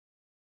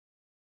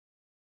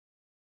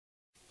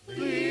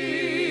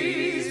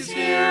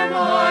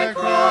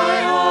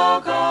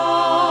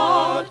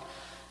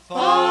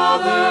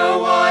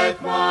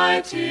with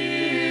my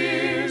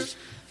tears.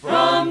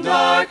 From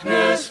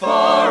darkness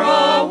far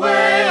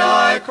away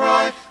I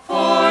cry,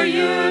 for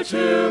you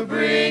to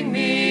bring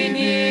me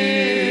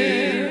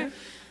near.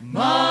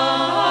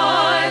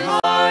 My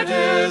heart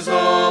is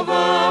overwhelmed,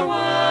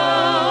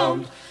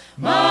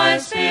 my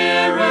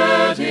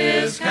spirit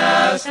is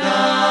cast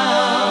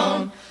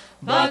down.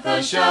 But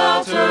the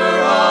shelter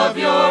of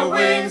your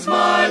wings,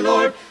 my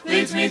Lord,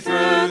 leads me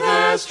through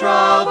this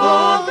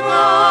troubled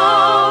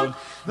ground.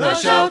 The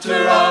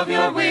shelter of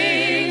your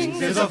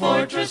wings is a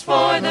fortress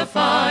for the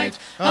fight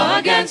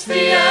against the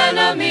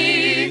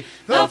enemy,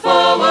 the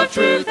foe of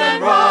truth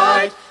and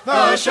right.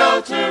 The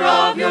shelter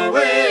of your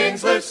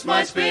wings lifts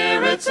my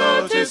spirit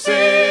so to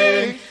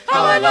sing.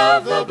 How I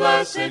love the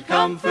blessed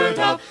comfort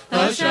of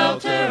the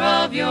shelter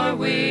of your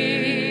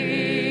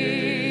wings.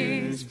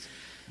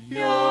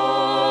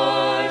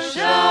 Your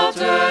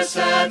shelter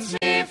sets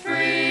me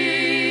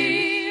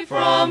free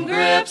from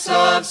grips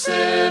of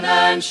sin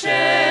and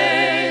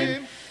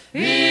shame.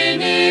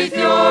 Beneath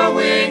your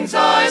wings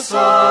I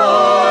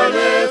soar,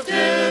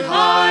 lifted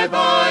high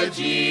by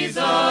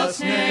Jesus'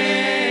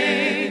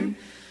 name.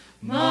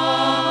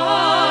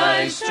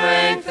 My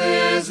strength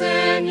is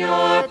in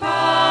your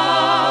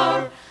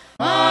power,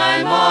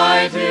 my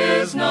might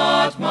is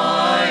not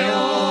my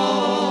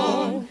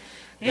own.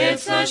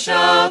 It's the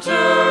shelter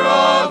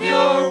of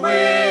your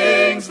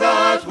wings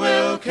that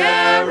will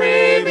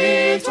carry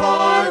me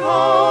toward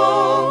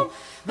home.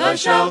 The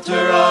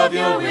shelter of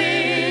your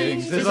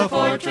wings is a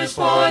fortress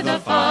for the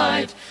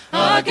fight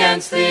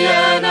against the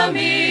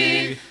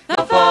enemy,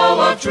 the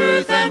foe of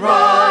truth and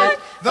right.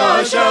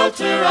 The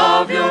shelter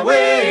of your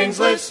wings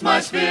lifts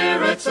my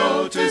spirit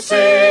so to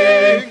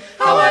sing.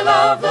 How I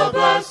love the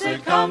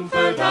blessed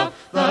comfort of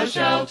the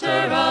shelter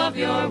of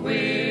your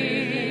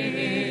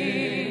wings.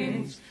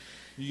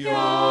 Your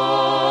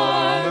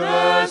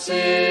mercy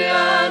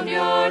and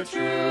your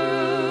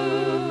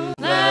truth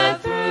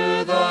led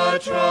through the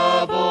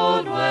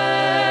troubled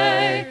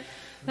way.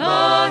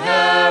 The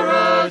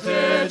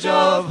heritage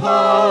of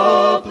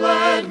hope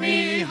led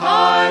me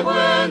high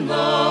when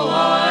low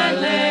I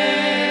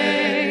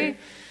lay.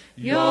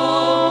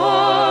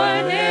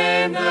 Your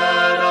name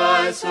that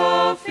I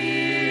so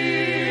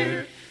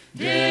fear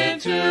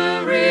did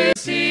to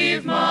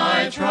receive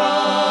my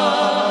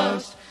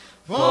trust.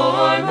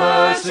 For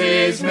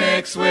mercies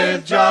mix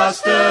with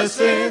justice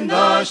in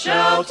the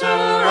shelter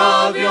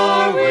of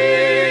your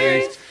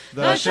wings.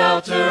 The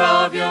shelter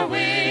of your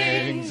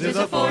wings is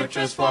a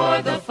fortress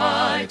for the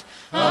fight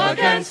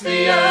against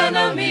the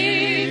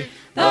enemy,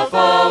 the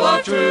foe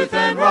of truth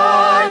and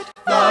right.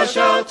 The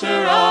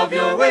shelter of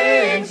your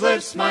wings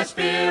lifts my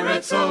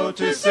spirit so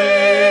to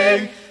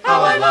sing.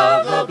 How I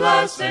love the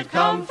blessed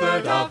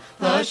comfort of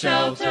the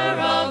shelter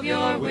of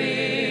your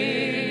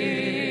wings.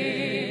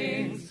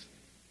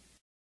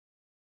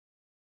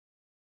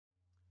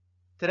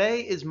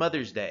 Today is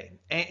Mother's Day,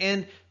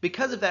 and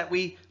because of that,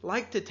 we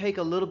like to take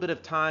a little bit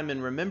of time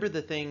and remember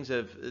the things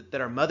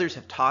that our mothers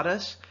have taught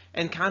us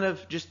and kind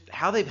of just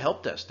how they've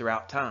helped us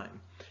throughout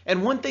time.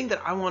 And one thing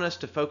that I want us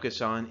to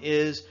focus on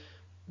is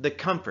the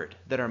comfort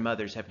that our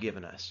mothers have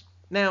given us.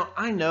 Now,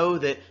 I know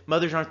that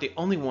mothers aren't the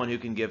only one who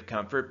can give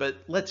comfort, but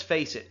let's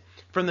face it,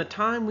 from the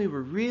time we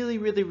were really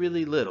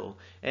little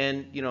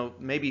and,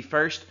 maybe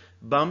first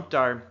bumped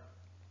our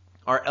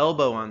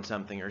elbow on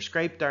something or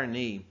scraped our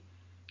knee,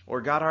 or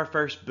got our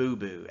first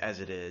boo-boo, as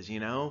it is,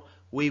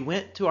 we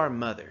went to our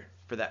mother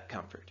for that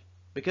comfort.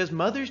 Because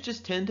mothers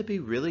just tend to be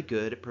really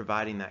good at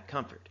providing that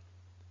comfort.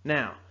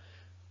 Now,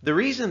 the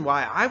reason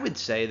why I would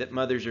say that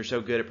mothers are so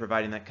good at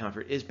providing that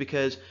comfort is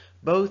because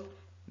both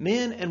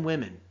men and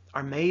women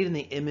are made in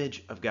the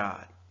image of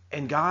God.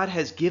 And God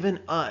has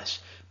given us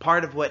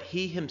part of what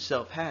He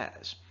Himself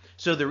has.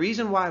 So the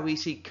reason why we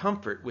see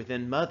comfort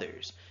within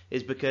mothers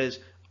is because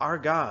our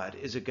God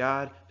is a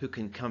God who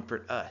can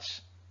comfort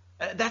us.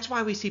 That's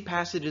why we see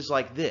passages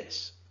like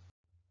this.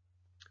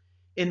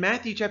 In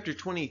Matthew chapter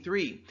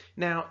 23,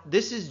 now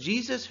this is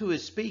Jesus who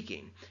is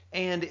speaking.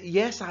 And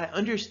yes, I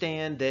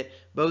understand that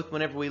both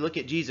whenever we look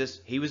at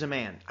Jesus, He was a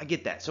man. I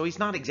get that. So He's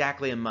not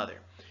exactly a mother.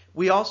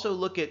 We also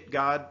look at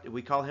God,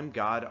 we call Him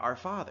God our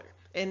Father.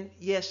 And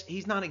yes,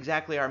 He's not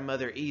exactly our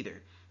mother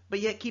either. But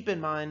yet keep in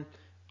mind,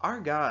 our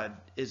God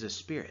is a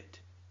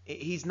spirit.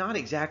 He's not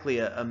exactly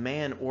a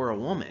man or a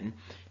woman.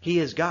 He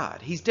is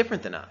God. He's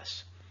different than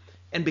us.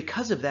 And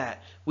because of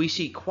that, we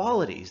see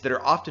qualities that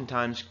are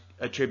oftentimes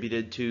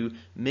attributed to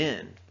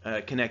men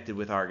connected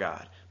with our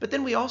God. But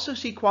then we also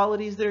see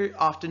qualities that are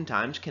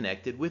oftentimes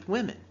connected with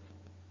women.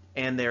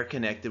 And they're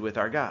connected with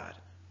our God.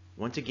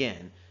 Once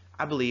again,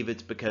 I believe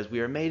it's because we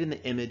are made in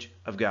the image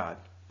of God.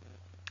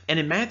 And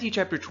in Matthew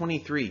chapter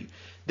 23,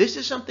 this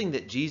is something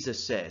that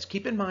Jesus says.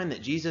 Keep in mind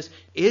that Jesus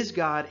is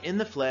God in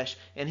the flesh,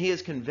 and He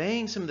is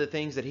conveying some of the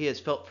things that He has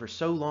felt for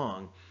so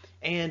long.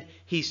 And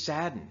He's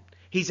saddened.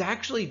 He's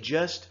actually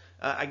just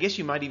I guess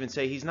you might even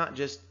say He's not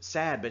just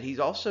sad, but He's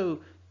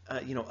also,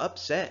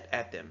 upset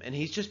at them. And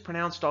He's just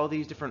pronounced all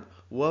these different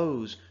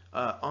woes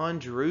on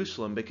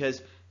Jerusalem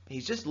because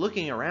He's just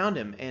looking around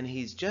Him and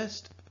He's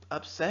just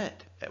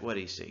upset at what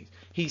he sees.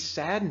 He's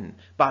saddened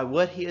by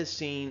what he has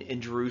seen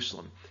in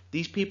Jerusalem.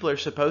 These people are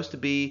supposed to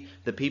be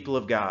the people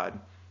of God,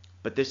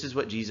 but this is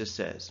what Jesus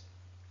says.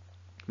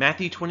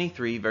 Matthew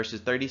 23,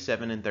 verses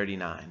 37 and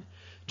 39.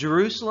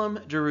 Jerusalem,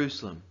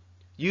 Jerusalem,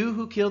 you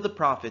who kill the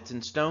prophets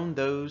and stone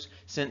those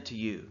sent to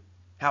you.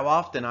 How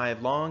often I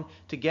have longed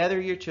to gather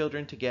your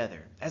children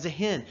together, as a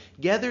hen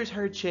gathers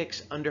her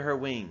chicks under her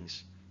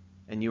wings,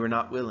 and you are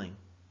not willing.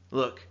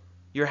 Look,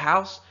 your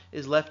house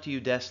is left to you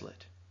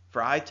desolate.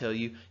 For I tell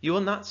you, you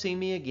will not see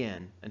me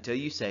again until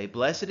you say,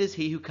 Blessed is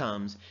he who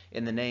comes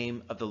in the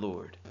name of the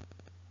Lord.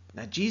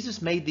 Now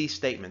Jesus made these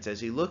statements as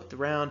he looked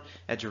around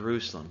at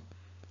Jerusalem.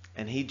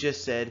 And he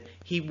just said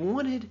he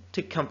wanted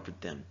to comfort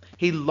them.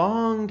 He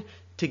longed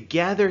to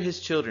gather his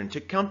children, to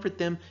comfort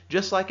them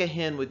just like a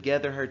hen would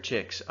gather her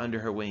chicks under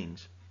her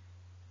wings.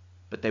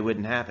 But they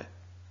wouldn't have it.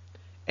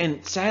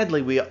 And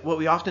sadly, what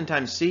we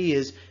oftentimes see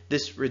is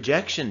this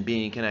rejection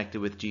being connected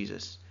with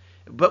Jesus.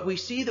 But we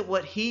see that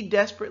what he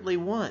desperately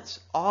wants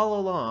all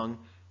along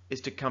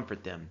is to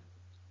comfort them.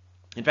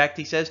 In fact,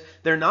 he says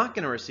they're not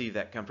going to receive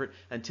that comfort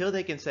until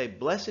they can say,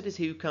 Blessed is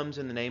he who comes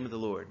in the name of the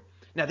Lord.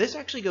 Now, this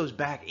actually goes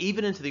back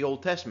even into the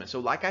Old Testament. So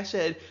like I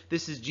said,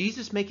 this is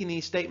Jesus making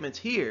these statements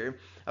here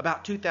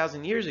about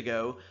 2,000 years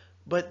ago.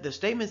 But the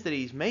statements that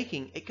he's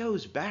making, it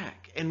goes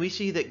back. And we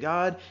see that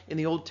God in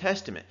the Old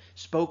Testament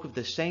spoke of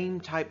the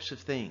same types of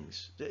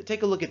things.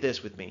 Take a look at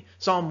this with me.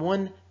 Psalm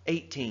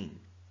 118.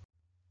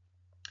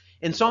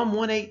 In Psalm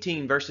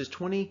 118, verses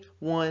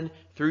 21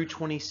 through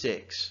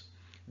 26,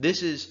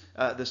 this is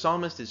the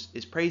psalmist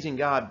is praising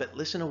God, but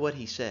listen to what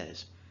he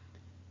says.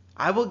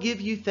 I will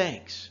give you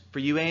thanks, for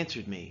you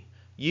answered me.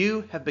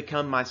 You have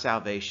become my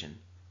salvation.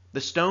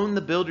 The stone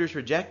the builders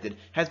rejected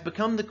has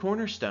become the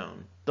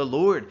cornerstone. The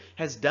Lord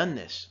has done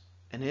this,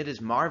 and it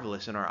is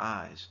marvelous in our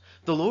eyes.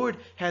 The Lord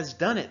has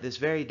done it this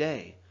very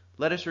day.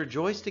 Let us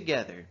rejoice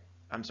together.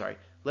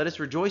 Let us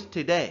rejoice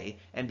today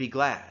and be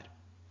glad.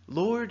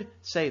 Lord,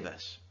 save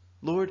us.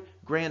 Lord,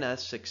 grant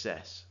us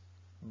success.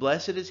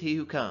 Blessed is he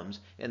who comes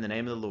in the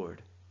name of the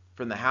Lord.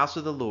 From the house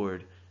of the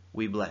Lord,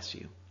 we bless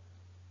you.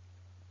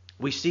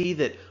 We see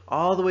that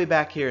all the way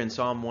back here in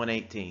Psalm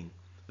 118,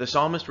 the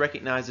psalmist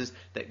recognizes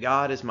that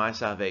God is my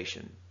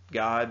salvation.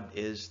 God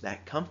is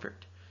that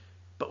comfort.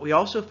 But we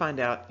also find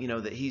out,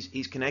 that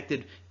he's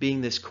connected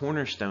being this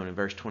cornerstone in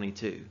verse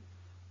 22.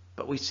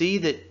 But we see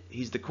that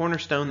he's the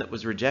cornerstone that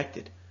was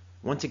rejected.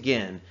 Once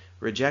again,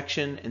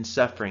 rejection and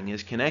suffering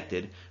is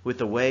connected with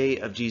the way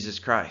of Jesus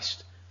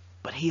Christ.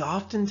 But he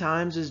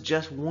oftentimes is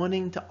just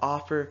wanting to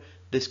offer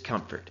this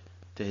comfort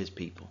to his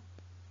people.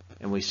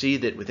 And we see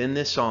that within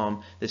this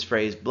psalm, this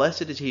phrase,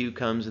 Blessed is he who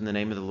comes in the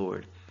name of the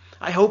Lord.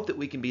 I hope that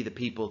we can be the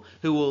people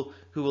who will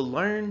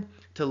learn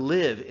to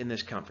live in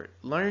this comfort.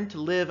 Learn to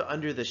live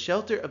under the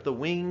shelter of the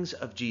wings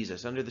of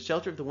Jesus, under the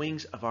shelter of the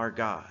wings of our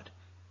God.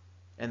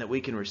 And that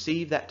we can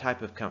receive that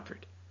type of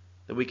comfort.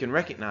 That we can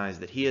recognize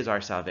that he is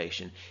our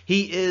salvation.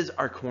 He is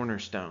our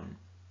cornerstone.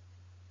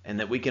 And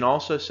that we can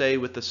also say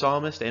with the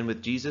psalmist and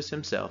with Jesus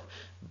himself,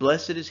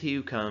 Blessed is he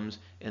who comes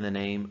in the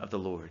name of the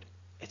Lord.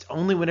 It's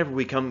only whenever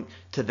we come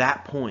to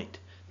that point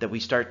that we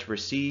start to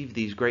receive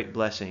these great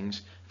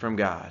blessings from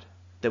God,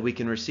 that we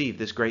can receive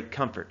this great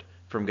comfort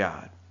from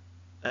God.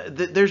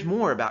 There's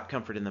more about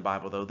comfort in the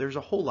Bible, though. There's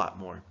a whole lot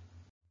more.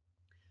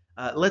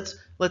 Let's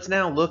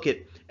now look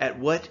at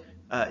what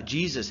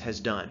Jesus has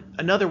done.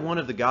 Another one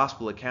of the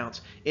gospel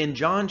accounts in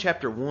John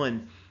chapter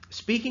 1,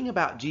 speaking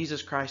about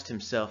Jesus Christ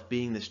himself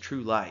being this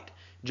true light.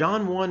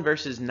 John 1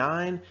 verses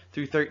 9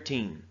 through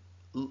 13.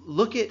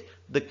 Look at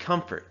the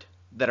comfort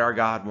that our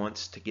God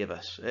wants to give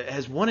us,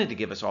 has wanted to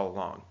give us all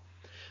along.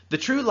 The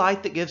true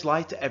light that gives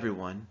light to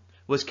everyone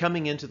was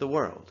coming into the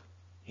world.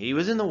 He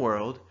was in the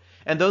world,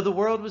 and though the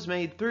world was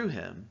made through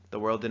him, the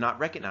world did not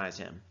recognize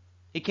him.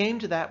 He came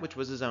to that which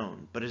was his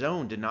own, but his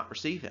own did not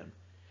receive him.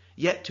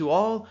 Yet to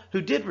all who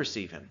did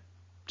receive him,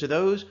 to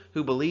those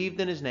who believed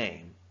in his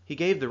name, he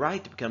gave the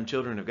right to become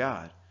children of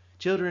God,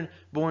 children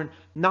born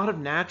not of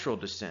natural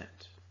descent,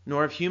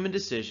 nor of human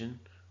decision,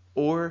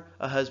 or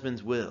a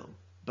husband's will,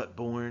 but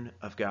born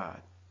of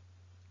God.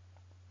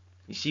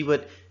 You see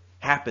what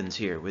happens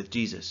here with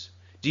Jesus.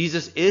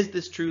 Jesus is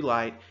this true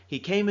light. He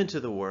came into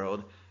the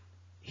world.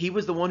 He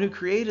was the one who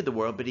created the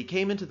world, but he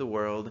came into the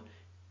world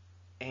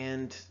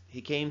and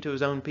he came to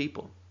his own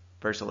people.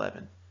 Verse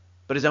 11.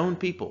 But his own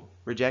people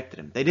rejected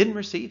him. They didn't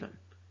receive him.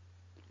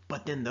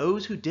 But then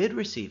those who did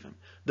receive him,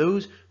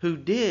 those who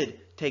did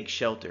take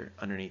shelter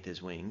underneath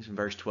his wings, in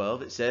verse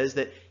 12, it says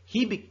that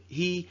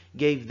he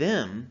gave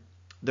them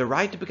the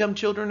right to become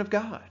children of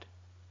God.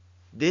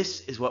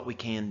 This is what we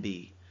can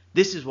be.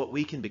 This is what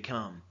we can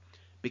become.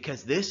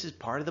 Because this is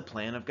part of the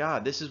plan of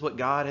God. This is what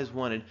God has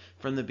wanted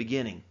from the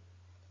beginning.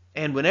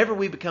 And whenever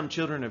we become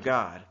children of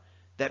God,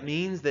 that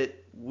means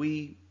that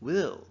we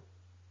will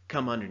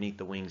come underneath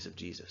the wings of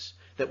Jesus.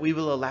 That we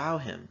will allow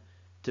him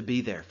to be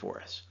there for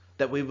us.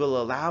 That we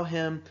will allow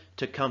him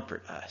to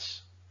comfort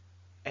us.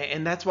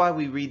 And that's why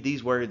we read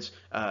these words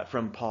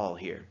from Paul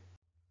here.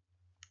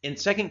 In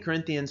 2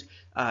 Corinthians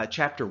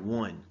chapter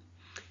 1,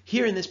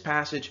 here in this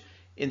passage,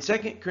 In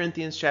 2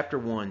 Corinthians chapter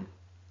 1,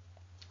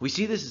 we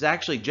see this is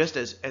actually just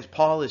as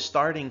Paul is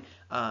starting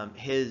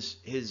his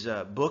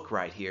book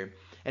right here.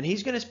 And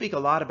he's going to speak a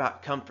lot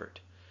about comfort.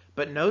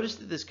 But notice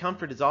that this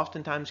comfort is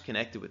oftentimes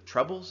connected with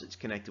troubles. It's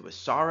connected with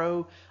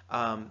sorrow.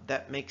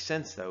 That makes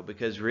sense, though,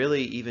 because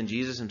really even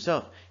Jesus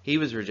himself, he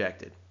was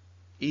rejected.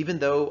 Even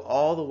though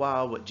all the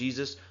while what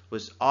Jesus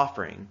was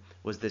offering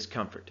was this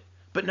comfort.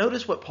 But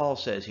notice what Paul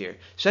says here.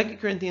 2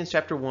 Corinthians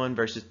chapter 1,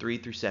 verses 3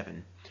 through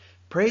 7.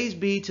 Praise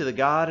be to the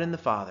God and the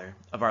Father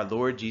of our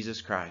Lord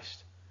Jesus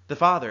Christ, the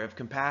Father of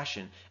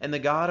compassion and the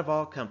God of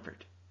all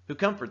comfort, who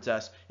comforts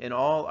us in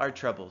all our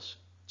troubles,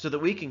 so that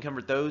we can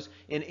comfort those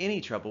in any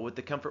trouble with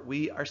the comfort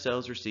we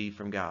ourselves receive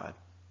from God.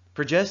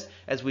 For just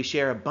as we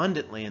share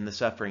abundantly in the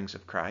sufferings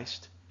of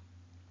Christ,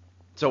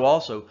 so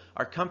also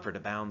our comfort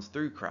abounds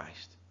through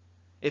Christ.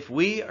 If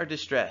we are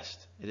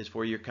distressed, it is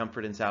for your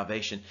comfort and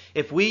salvation.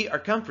 If we are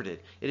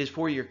comforted, it is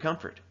for your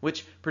comfort,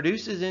 which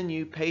produces in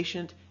you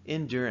patient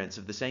endurance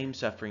of the same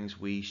sufferings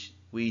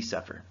we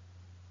suffer.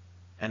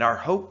 And our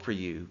hope for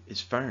you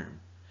is firm,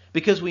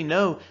 because we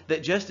know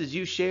that just as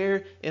you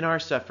share in our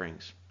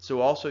sufferings, so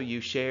also you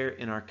share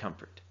in our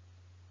comfort.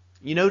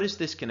 You notice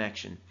this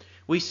connection.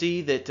 We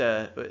see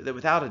that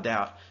without a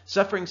doubt,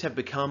 sufferings have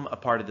become a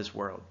part of this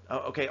world.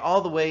 Okay,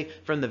 all the way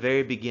from the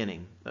very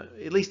beginning,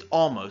 at least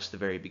almost the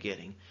very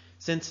beginning.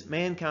 Since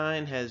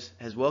mankind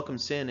has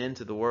welcomed sin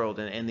into the world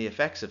and the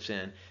effects of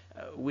sin,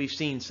 we've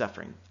seen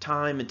suffering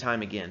time and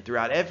time again.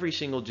 Throughout every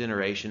single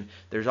generation,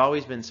 there's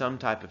always been some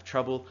type of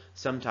trouble,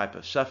 some type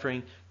of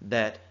suffering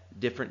that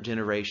different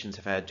generations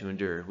have had to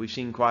endure. We've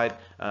seen quite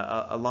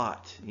a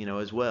lot,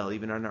 as well,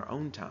 even in our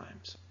own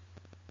times.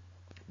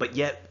 But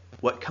yet,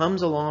 what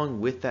comes along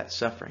with that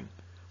suffering,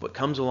 what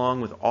comes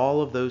along with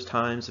all of those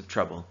times of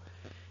trouble,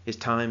 is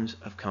times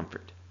of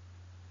comfort.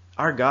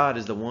 Our God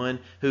is the one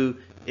who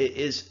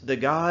is the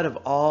God of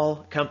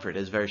all comfort,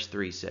 as verse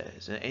 3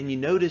 says. And you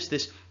notice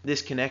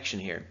this connection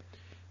here.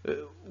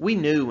 We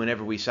knew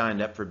whenever we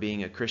signed up for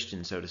being a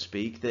Christian, so to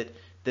speak, that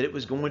it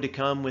was going to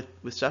come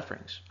with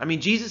sufferings. I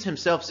mean, Jesus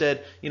himself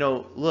said,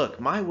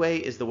 look, my way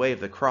is the way of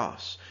the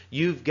cross.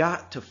 You've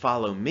got to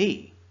follow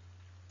me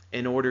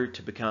in order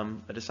to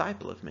become a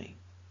disciple of me.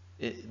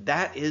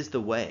 That is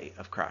the way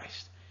of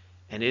Christ.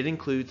 And it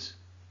includes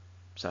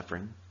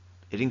suffering.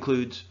 It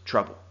includes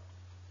trouble.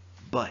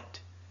 But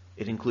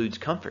it includes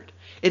comfort.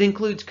 It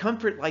includes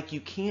comfort like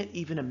you can't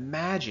even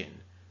imagine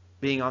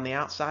being on the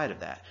outside of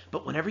that.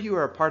 But whenever you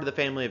are a part of the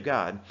family of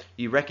God,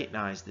 you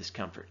recognize this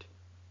comfort.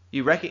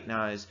 You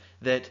recognize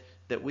that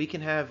we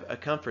can have a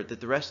comfort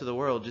that the rest of the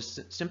world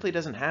just simply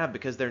doesn't have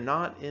because they're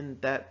not in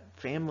that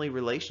family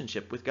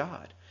relationship with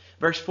God.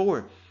 Verse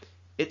 4,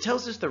 it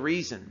tells us the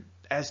reason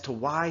as to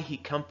why he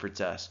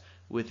comforts us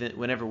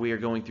whenever we are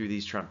going through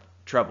these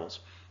troubles.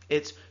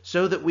 It's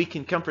so that we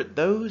can comfort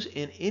those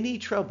in any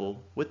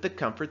trouble with the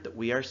comfort that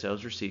we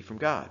ourselves receive from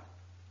God.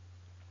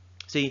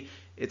 See,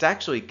 it's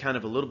actually kind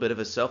of a little bit of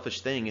a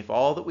selfish thing if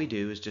all that we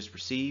do is just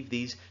receive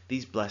these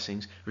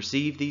blessings,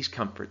 receive these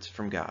comforts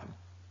from God.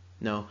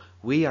 No,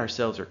 we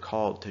ourselves are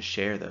called to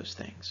share those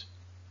things.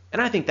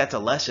 And I think that's a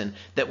lesson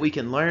that we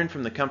can learn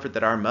from the comfort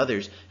that our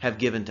mothers have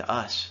given to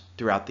us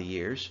throughout the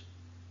years.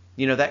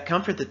 That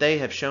comfort that they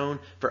have shown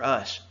for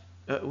us,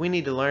 we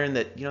need to learn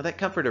that, that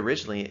comfort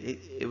originally,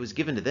 it was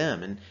given to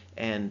them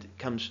and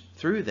comes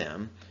through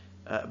them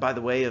by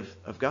the way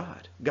of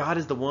God. God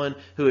is the one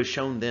who has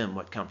shown them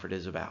what comfort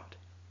is about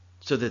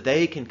so that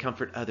they can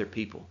comfort other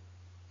people.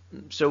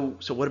 So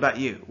what about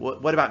you?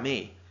 What about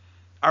me?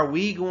 Are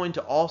we going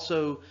to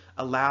also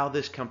allow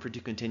this comfort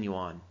to continue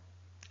on?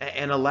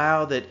 And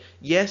allow that,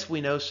 yes, we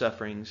know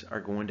sufferings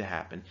are going to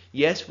happen.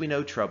 Yes, we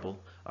know trouble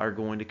are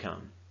going to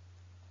come.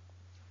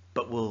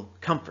 But will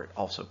comfort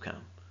also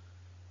come?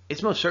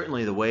 It's most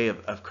certainly the way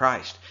of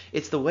Christ.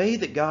 It's the way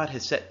that God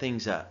has set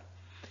things up.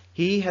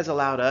 He has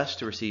allowed us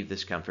to receive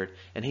this comfort,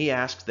 and he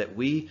asks that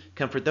we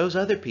comfort those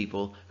other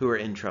people who are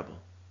in trouble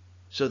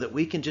so that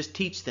we can just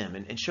teach them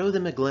and show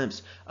them a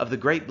glimpse of the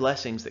great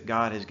blessings that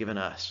God has given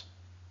us.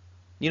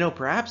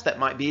 Perhaps that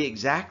might be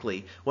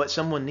exactly what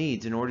someone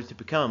needs in order to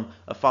become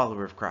a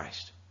follower of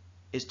Christ,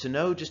 is to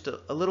know just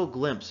a little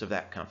glimpse of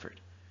that comfort,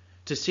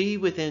 to see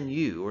within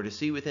you or to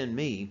see within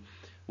me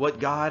what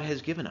God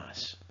has given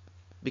us,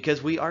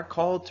 because we are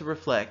called to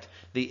reflect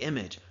the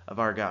image of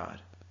our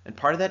God. And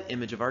part of that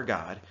image of our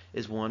God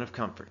is one of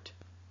comfort.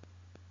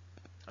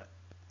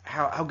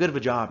 How good of a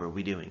job are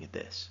we doing at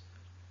this?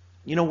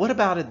 What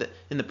about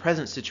in the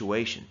present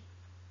situation?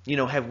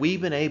 Have we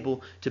been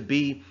able to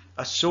be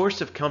a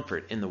source of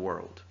comfort in the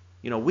world?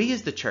 We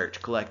as the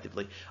church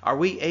collectively, are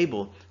we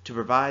able to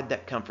provide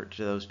that comfort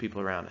to those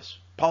people around us?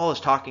 Paul is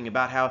talking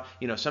about how,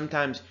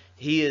 sometimes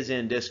he is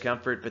in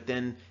discomfort, but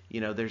then,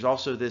 there's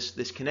also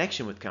this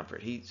connection with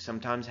comfort. He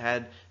sometimes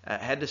had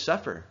to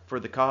suffer for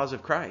the cause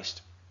of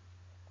Christ.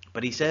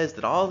 But he says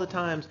that all the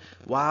times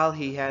while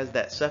he has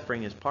that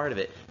suffering as part of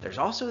it, there's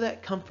also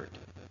that comfort.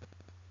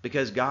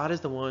 Because God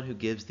is the one who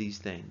gives these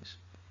things.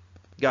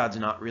 God's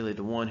not really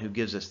the one who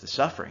gives us the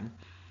suffering,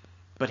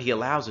 but he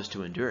allows us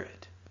to endure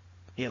it.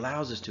 He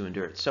allows us to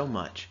endure it so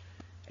much.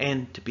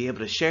 and to be able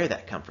to share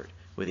that comfort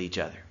with each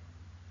other.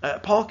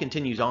 Paul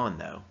continues on,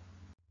 though.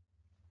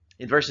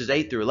 In verses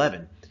 8 through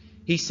 11,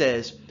 he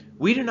says,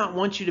 "We do not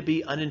want you to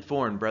be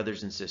uninformed,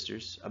 brothers and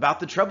sisters, about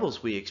the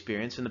troubles we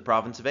experienced in the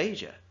province of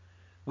Asia.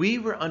 We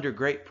were under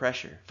great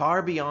pressure,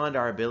 far beyond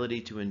our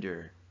ability to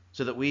endure,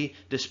 so that we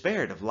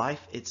despaired of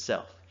life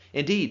itself.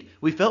 Indeed,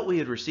 we felt we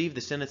had received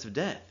the sentence of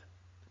death.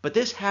 But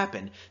this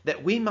happened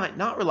that we might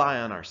not rely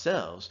on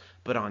ourselves,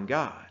 but on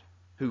God,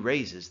 who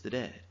raises the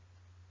dead.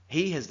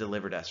 He has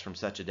delivered us from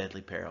such a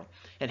deadly peril,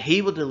 and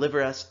he will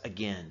deliver us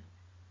again.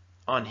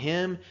 On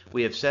him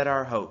we have set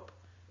our hope,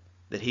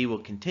 that he will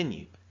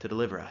continue to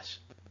deliver us,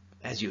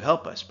 as you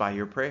help us by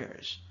your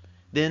prayers.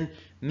 Then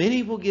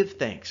many will give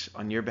thanks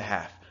on your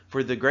behalf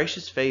for the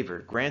gracious favor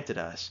granted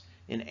us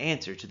in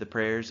answer to the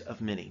prayers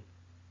of many."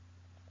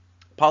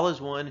 Paul is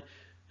one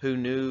who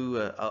knew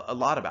a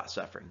lot about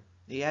suffering.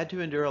 He had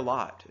to endure a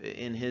lot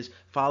in his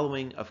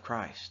following of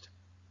Christ.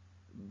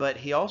 But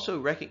he also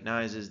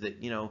recognizes that,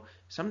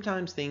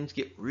 sometimes things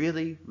get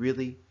really,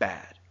 really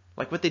bad,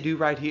 like what they do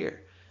right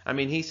here. I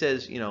mean, he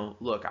says,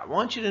 look, I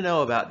want you to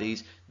know about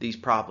these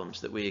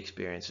problems that we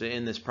experienced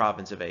in this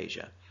province of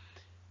Asia.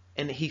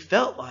 And he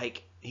felt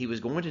like he was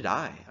going to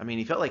die. I mean,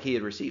 he felt like he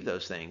had received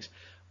those things.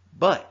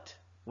 But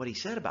what he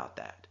said about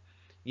that,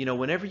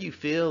 whenever you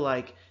feel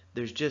like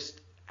there's just,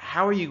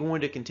 how are you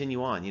going to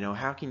continue on?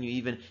 How can you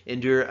even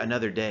endure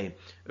another day?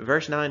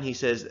 Verse 9, he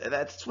says,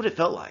 that's what it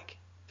felt like.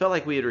 It felt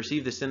like we had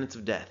received the sentence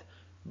of death.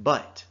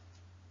 But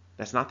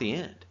that's not the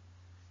end.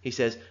 He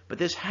says, but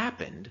this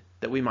happened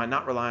that we might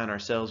not rely on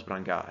ourselves, but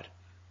on God.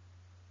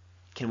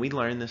 Can we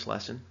learn this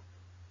lesson?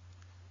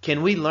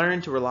 Can we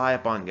learn to rely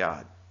upon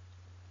God?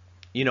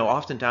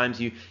 Oftentimes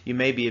you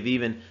maybe have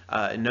even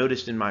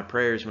noticed in my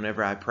prayers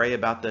whenever I pray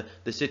about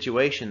the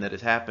situation that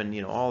has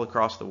happened, all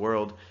across the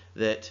world,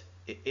 that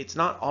it's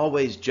not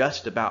always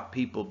just about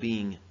people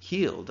being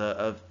healed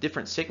of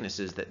different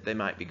sicknesses that they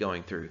might be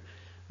going through.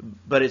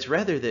 But it's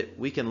rather that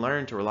we can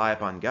learn to rely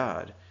upon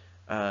God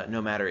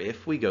no matter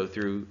if we go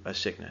through a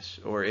sickness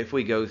or if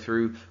we go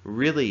through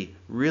really,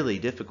 really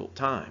difficult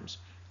times.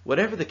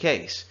 Whatever the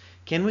case,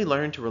 can we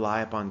learn to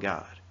rely upon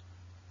God?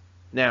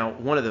 Now,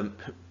 one of the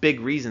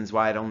big reasons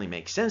why it only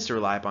makes sense to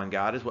rely upon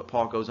God is what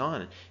Paul goes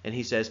on. And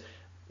he says,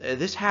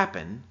 this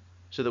happened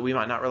so that we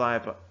might not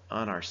rely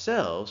on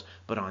ourselves,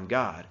 but on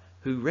God,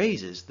 who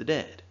raises the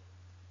dead.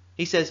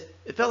 He says,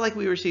 it felt like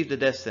we received a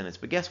death sentence,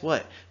 but guess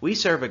what? We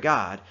serve a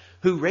God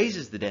who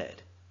raises the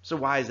dead. So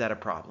why is that a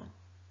problem?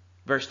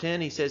 Verse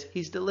 10, he says,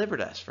 he's delivered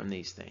us from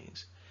these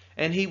things,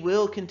 and he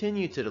will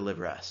continue to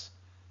deliver us.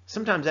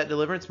 Sometimes that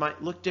deliverance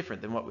might look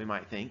different than what we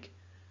might think,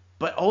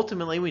 but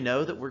ultimately we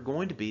know that we're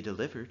going to be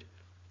delivered.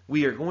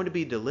 We are going to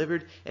be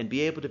delivered and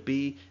be able to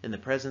be in the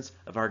presence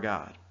of our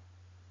God.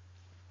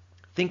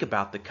 Think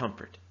about the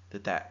comfort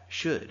that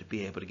should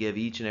be able to give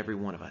each and every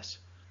one of us.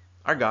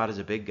 Our God is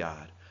a big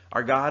God.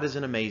 Our God is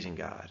an amazing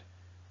God.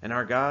 And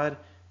our God,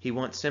 he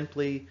wants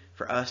simply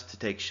for us to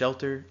take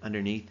shelter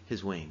underneath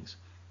his wings.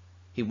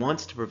 He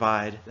wants to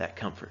provide that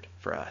comfort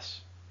for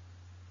us.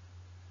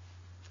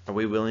 Are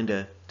we willing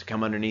to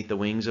come underneath the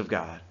wings of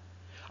God?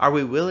 Are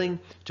we willing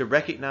to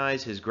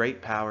recognize his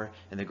great power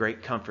and the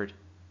great comfort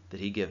that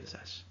he gives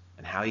us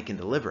and how he can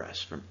deliver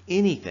us from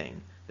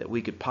anything that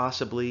we could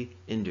possibly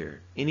endure,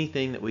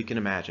 anything that we can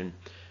imagine?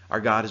 Our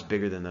God is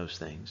bigger than those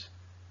things,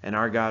 and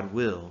our God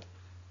will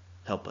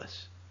help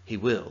us. He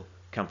will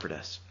comfort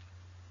us.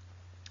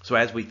 So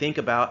as we think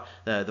about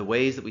the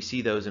ways that we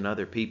see those in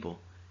other people,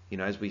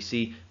 as we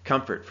see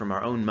comfort from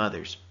our own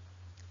mothers,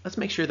 let's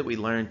make sure that we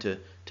learn to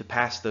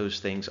pass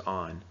those things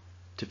on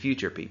to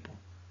future people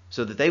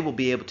so that they will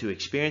be able to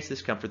experience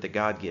this comfort that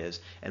God gives,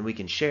 and we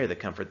can share the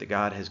comfort that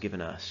God has given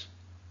us.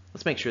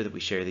 Let's make sure that we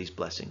share these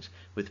blessings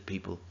with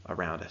people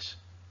around us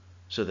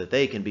so that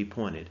they can be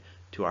pointed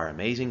to our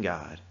amazing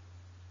God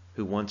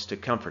who wants to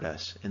comfort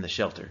us in the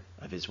shelter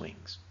of his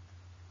wings.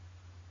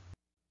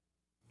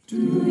 Do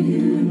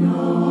you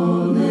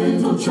know,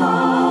 little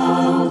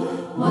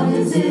child, what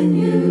is in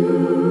you?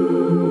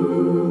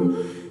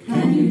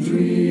 Can you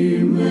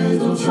dream,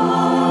 little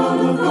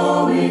child, of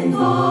going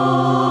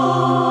far?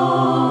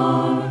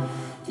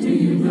 Do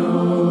you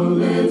know,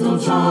 little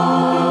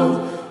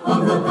child,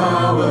 of the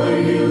power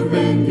you've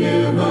been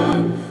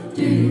given?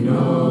 Do you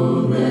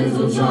know,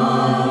 little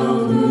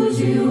child, whose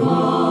you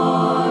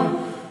are?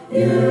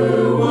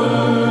 You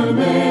were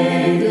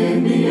made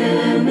in the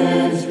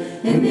image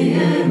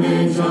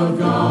of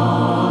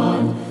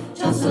God,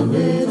 just a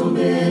little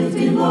bit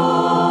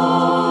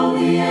below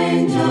the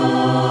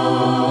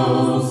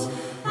angels.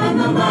 And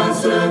the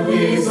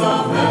masterpiece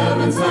of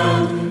heaven's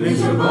hand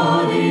is your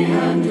body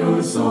and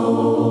your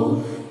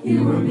soul.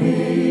 You were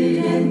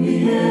made in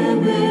the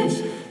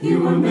image, you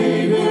were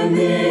made in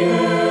the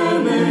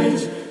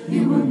image,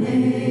 you were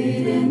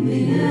made in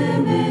the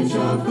image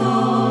of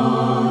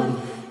God,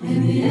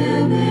 in the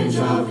image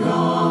of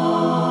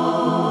God.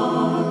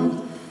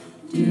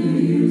 Do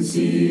you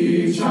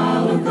see,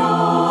 child of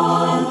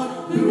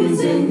God, who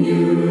is in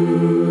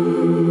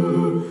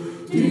you?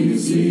 Do you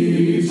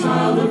see,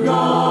 child of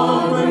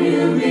God, where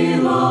you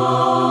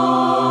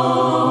belong?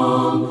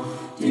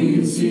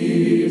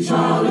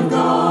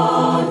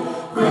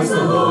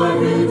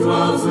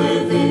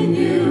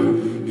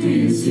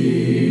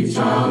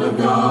 child of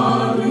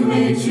God, who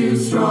makes you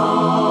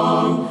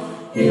strong.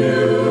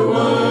 You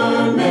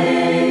were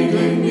made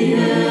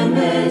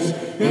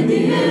in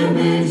the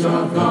image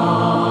of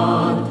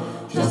God,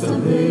 just a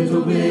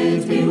little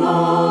bit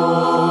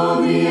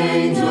below the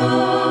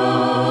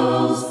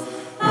angels.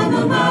 And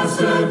the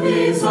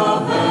masterpiece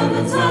of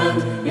heaven's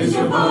hand is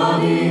your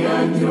body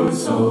and your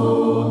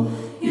soul.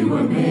 You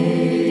were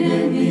made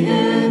in the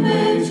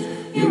image,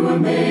 you were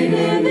made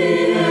in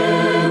the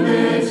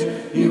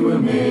image, you were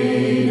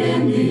made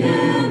in the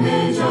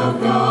image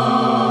of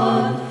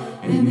God,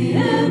 in the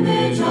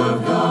image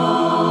of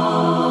God.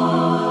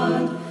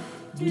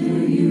 Do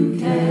you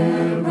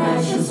care,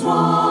 precious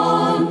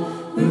one,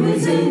 who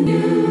is in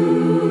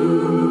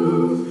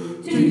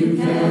you? Do you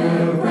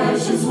care,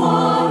 precious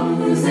one,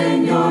 who's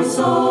in your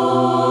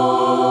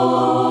soul?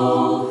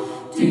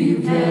 Do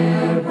you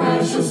care,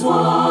 precious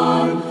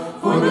one,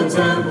 for the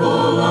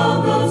temple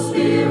of the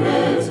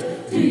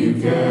Spirit? Do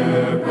you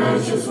care,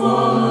 precious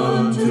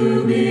one,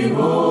 to be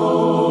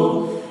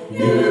whole?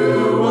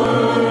 You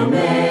were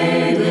made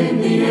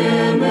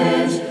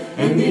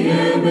in the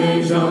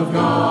image of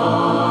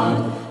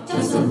God,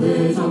 just a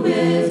little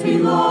bit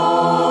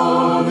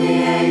below the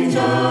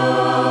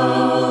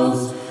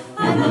angels.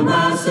 And the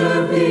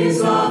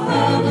masterpiece of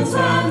heaven's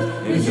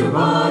hand is your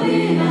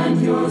body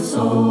and your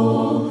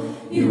soul.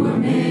 You were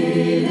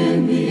made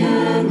in the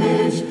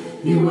image,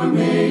 you were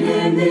made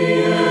in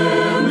the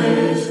image.